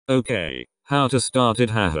Okay, how to start it,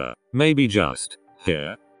 haha. Maybe just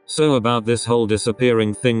here. So about this whole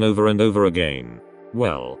disappearing thing over and over again.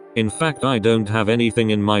 Well, in fact I don't have anything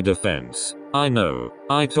in my defense. I know,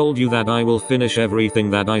 I told you that I will finish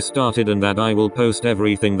everything that I started and that I will post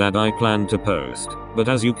everything that I plan to post. But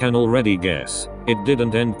as you can already guess, it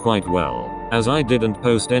didn't end quite well, as I didn't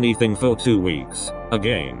post anything for 2 weeks.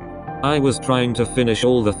 Again. I was trying to finish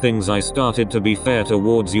all the things I started, to be fair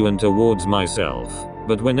towards you and towards myself.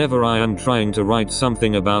 But whenever I am trying to write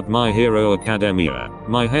something about My Hero Academia,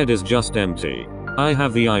 my head is just empty. I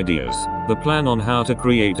have the ideas, the plan on how to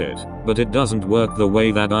create it, but it doesn't work the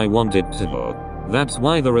way that I want it to. That's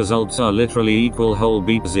why the results are literally equal whole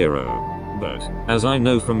beat zero. But, as I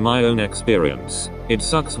know from my own experience, it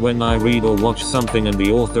sucks when I read or watch something and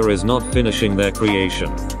the author is not finishing their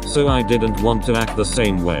creation. So I didn't want to act the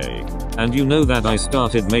same way. And you know that I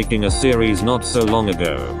started making a series not so long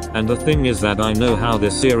ago, and the thing is that I know how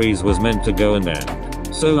this series was meant to go and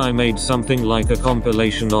end. So I made something like a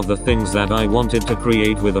compilation of the things that I wanted to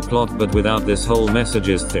create with a plot, but without this whole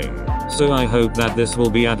messages thing. So I hope that this will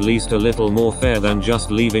be at least a little more fair than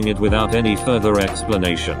just leaving it without any further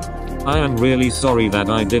explanation. I am really sorry that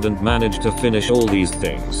I didn't manage to finish all these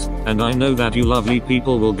things, and I know that you lovely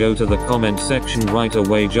people will go to the comment section right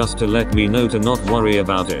away just to let me know to not worry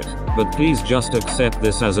about it, but please just accept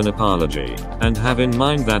this as an apology, and have in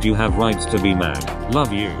mind that you have rights to be mad.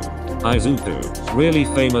 Love you. Izuku, really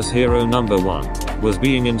famous hero number 1, was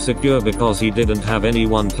being insecure because he didn't have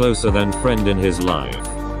anyone closer than friend in his life.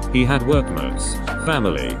 He had workmates,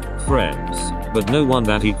 family, friends, but no one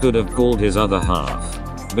that he could have called his other half.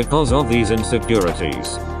 Because of these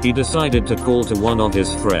insecurities, he decided to call to one of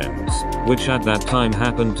his friends, which at that time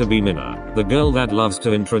happened to be Mina, the girl that loves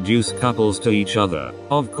to introduce couples to each other.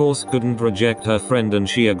 Of course couldn't reject her friend, and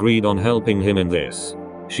she agreed on helping him in this.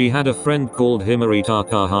 She had a friend called Himari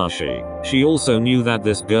Takahashi. She also knew that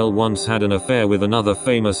this girl once had an affair with another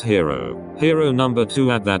famous hero, hero number 2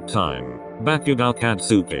 at that time, Bakugo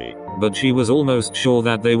Katsuki. But she was almost sure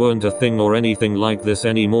that they weren't a thing or anything like this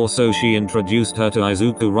anymore, so she introduced her to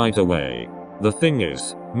Izuku right away. The thing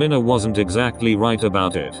is, Mina wasn't exactly right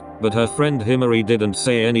about it, but her friend Himari didn't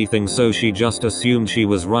say anything, so she just assumed she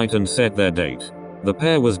was right and set their date. The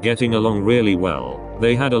pair was getting along really well.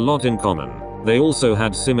 They had a lot in common. They also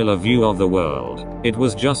had similar view of the world. It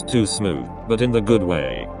was just too smooth, but in the good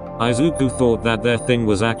way. Izuku thought that their thing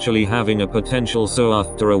was actually having a potential, so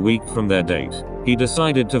after a week from their date, he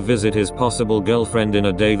decided to visit his possible girlfriend in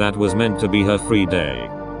a day that was meant to be her free day.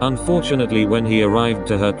 Unfortunately, when he arrived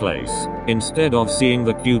to her place, instead of seeing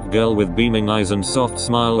the cute girl with beaming eyes and soft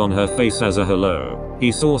smile on her face as a hello,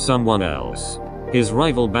 he saw someone else. His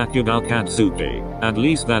rival Bakugo Katsuki. At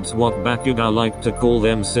least that's what Bakugo liked to call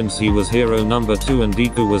them, since he was hero number 2 and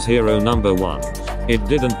Deku was hero number 1. It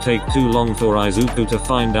didn't take too long for Izuku to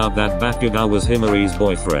find out that Bakugo was Himari's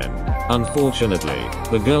boyfriend. Unfortunately,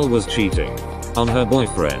 the girl was cheating on her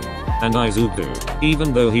boyfriend, and Izuku,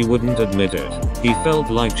 even though he wouldn't admit it, he felt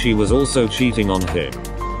like she was also cheating on him.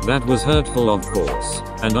 That was hurtful, of course,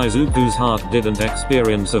 and Izuku's heart didn't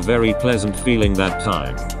experience a very pleasant feeling that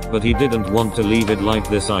time, but he didn't want to leave it like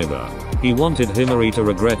this either. He wanted Himari to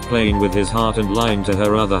regret playing with his heart and lying to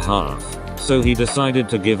her other half, so he decided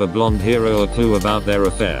to give a blonde hero a clue about their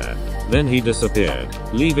affair. Then he disappeared,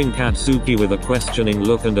 leaving Katsuki with a questioning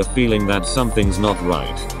look and a feeling that something's not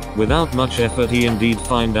right. Without much effort, he indeed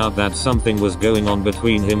found out that something was going on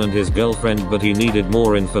between him and his girlfriend, but he needed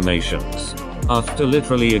more information. After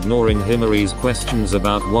literally ignoring Himari's questions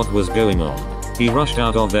about what was going on, he rushed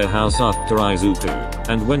out of their house after Izuku,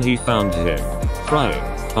 and when he found him crying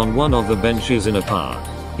on one of the benches in a park,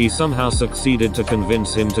 he somehow succeeded to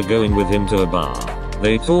convince him to going with him to a bar.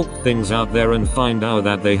 They talked things out there and find out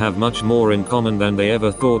that they have much more in common than they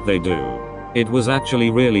ever thought they do. It was actually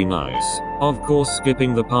really nice. Of course,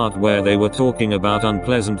 skipping the part where they were talking about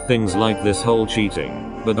unpleasant things like this whole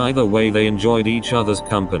cheating, but either way they enjoyed each other's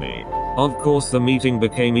company. Of course, the meeting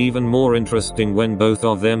became even more interesting when both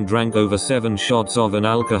of them drank over 7 shots of an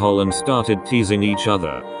alcohol and started teasing each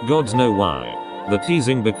other. Gods know why. The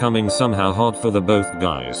teasing becoming somehow hot for the both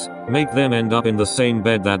guys, make them end up in the same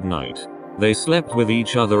bed that night. They slept with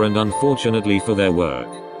each other, and unfortunately for their work,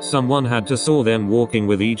 someone had to saw them walking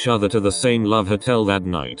with each other to the same love hotel that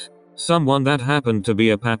night. Someone that happened to be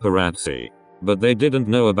a paparazzi. But they didn't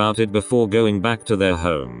know about it before going back to their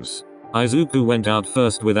homes. Izuku went out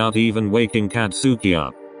first without even waking Katsuki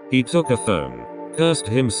up. He took a phone, cursed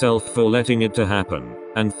himself for letting it to happen,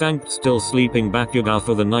 and thanked still sleeping Bakugo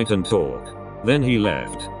for the night and talk. Then he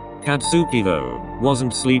left. Katsuki, though,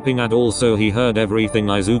 wasn't sleeping at all, so he heard everything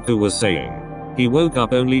Izuku was saying. He woke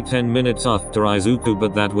up only 10 minutes after Izuku,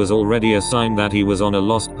 but that was already a sign that he was on a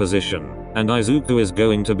lost position, and Izuku is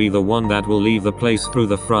going to be the one that will leave the place through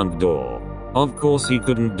the front door. Of course he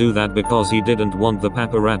couldn't do that because he didn't want the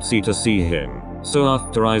paparazzi to see him, so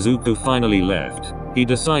after Izuku finally left, he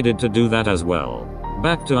decided to do that as well.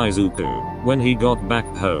 Back to Izuku. When he got back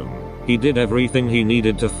home, he did everything he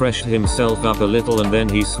needed to freshen himself up a little, and then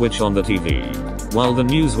he switched on the TV. While the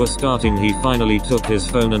news was starting, he finally took his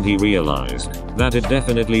phone and he realized that it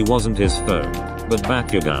definitely wasn't his phone, but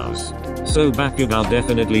Bakuga's. So Bakuga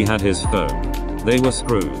definitely had his phone. They were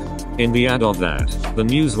screwed. In the ad of that, the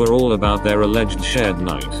news were all about their alleged shared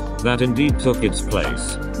night. That indeed took its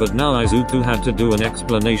place, but now Izuku had to do an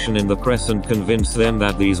explanation in the press and convince them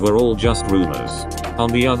that these were all just rumors. On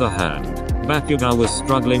the other hand, Bakuga was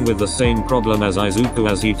struggling with the same problem as Izuku,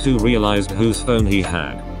 as he too realized whose phone he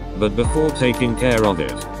had. But before taking care of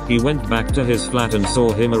it, he went back to his flat and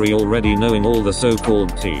saw Himari already knowing all the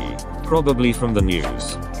so-called tea, probably from the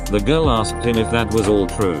news. The girl asked him if that was all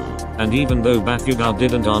true, and even though Bakuga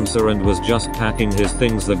didn't answer and was just packing his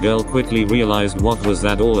things, the girl quickly realized what was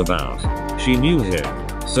that all about. She knew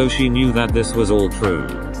him, so she knew that this was all true.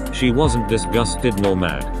 She wasn't disgusted nor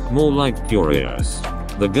mad, more like curious.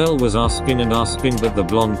 The girl was asking and asking, but the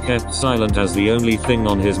blonde kept silent, as the only thing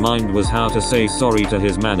on his mind was how to say sorry to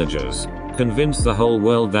his managers, convince the whole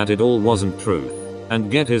world that it all wasn't truth,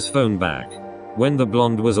 and get his phone back. When the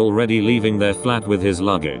blonde was already leaving their flat with his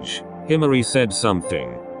luggage, Himari said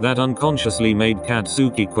something that unconsciously made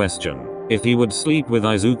Katsuki question if he would sleep with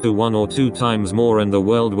Izuku 1 or 2 times more and the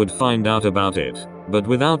world would find out about it, but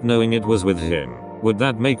without knowing it was with him. Would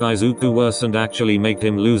that make Izuku worse and actually make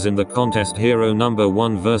him lose in the contest hero number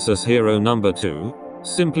 1 versus hero number 2?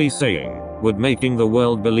 Simply saying, would making the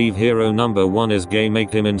world believe hero number 1 is gay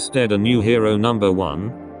make him instead a new hero number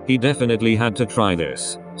 1? He definitely had to try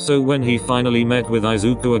this. So when he finally met with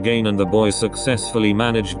Izuku again and the boys successfully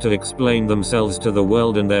managed to explain themselves to the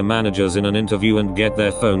world and their managers in an interview and get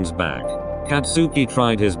their phones back, Katsuki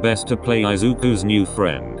tried his best to play Izuku's new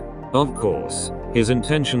friend. Of course, his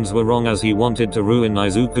intentions were wrong, as he wanted to ruin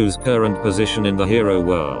Izuku's current position in the hero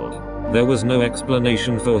world. There was no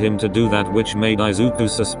explanation for him to do that, which made Izuku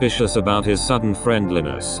suspicious about his sudden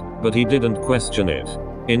friendliness, but he didn't question it.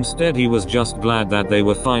 Instead, he was just glad that they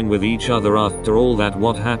were fine with each other after all that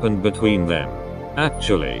what happened between them.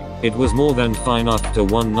 Actually, it was more than fine after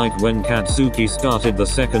one night when Katsuki started the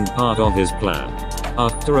second part of his plan.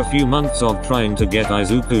 After a few months of trying to get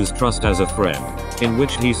Izuku's trust as a friend, in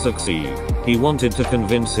which he succeeded, he wanted to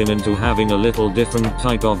convince him into having a little different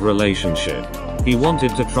type of relationship. He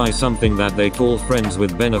wanted to try something that they call friends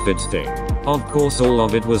with benefits thing. Of course, all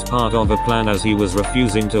of it was part of a plan, as he was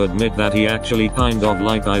refusing to admit that he actually kind of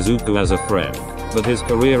liked Izuku as a friend, but his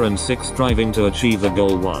career and striving to achieve the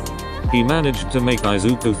goal won. He managed to make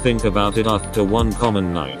Izuku think about it after one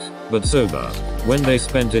common night, but sober. When they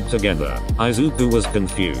spent it together, Izuku was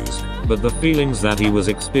confused, but the feelings that he was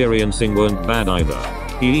experiencing weren't bad either.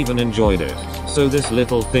 He even enjoyed it. So this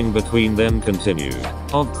little thing between them continued.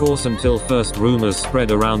 Of course, until first rumors spread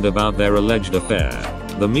around about their alleged affair.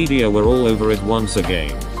 The media were all over it once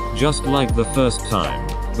again, just like the first time.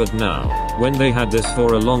 But now, when they had this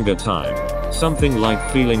for a longer time, something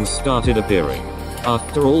like feelings started appearing.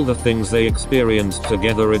 After all the things they experienced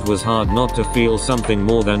together, it was hard not to feel something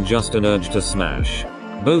more than just an urge to smash.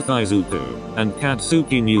 Both Izuku and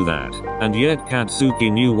Katsuki knew that, and yet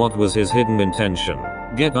Katsuki knew what was his hidden intention: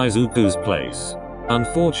 get Izuku's place.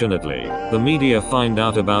 Unfortunately, the media find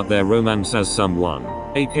out about their romance as someone,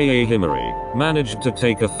 aka Himari, managed to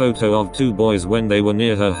take a photo of 2 boys when they were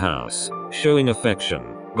near her house, showing affection.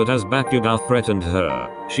 But as Bakuga threatened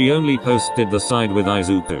her, she only posted the side with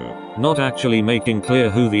Izuku, not actually making clear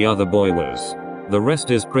who the other boy was. The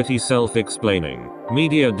rest is pretty self-explaining.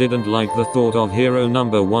 Media didn't like the thought of hero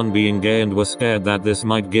number 1 being gay and were scared that this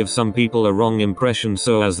might give some people a wrong impression,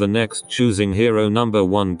 so as the next choosing hero number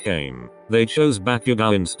 1 came, they chose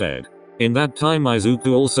Bakuga instead. In that time,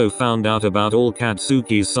 Izuku also found out about all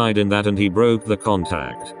Katsuki's side in that, and he broke the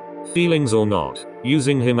contact. Feelings or not,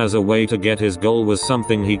 using him as a way to get his goal was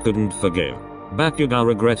something he couldn't forgive. Bakuga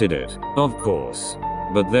regretted it, of course.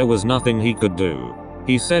 But there was nothing he could do.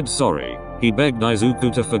 He said sorry. He begged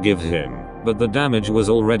Izuku to forgive him, but the damage was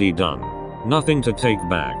already done. Nothing to take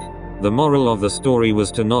back. The moral of the story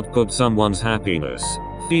was to not put someone's happiness,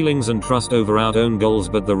 feelings and trust over our own goals,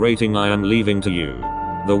 but the rating I am leaving to you.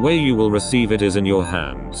 The way you will receive it is in your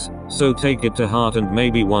hands. So take it to heart, and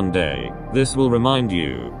maybe one day, this will remind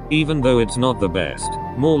you, even though it's not the best,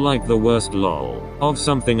 more like the worst lol, of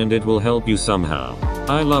something, and it will help you somehow.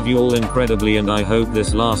 I love you all incredibly, and I hope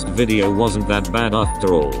this last video wasn't that bad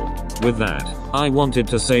after all. With that, I wanted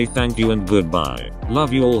to say thank you and goodbye.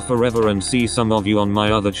 Love you all forever and see some of you on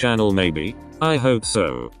my other channel maybe? I hope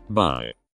so. Bye.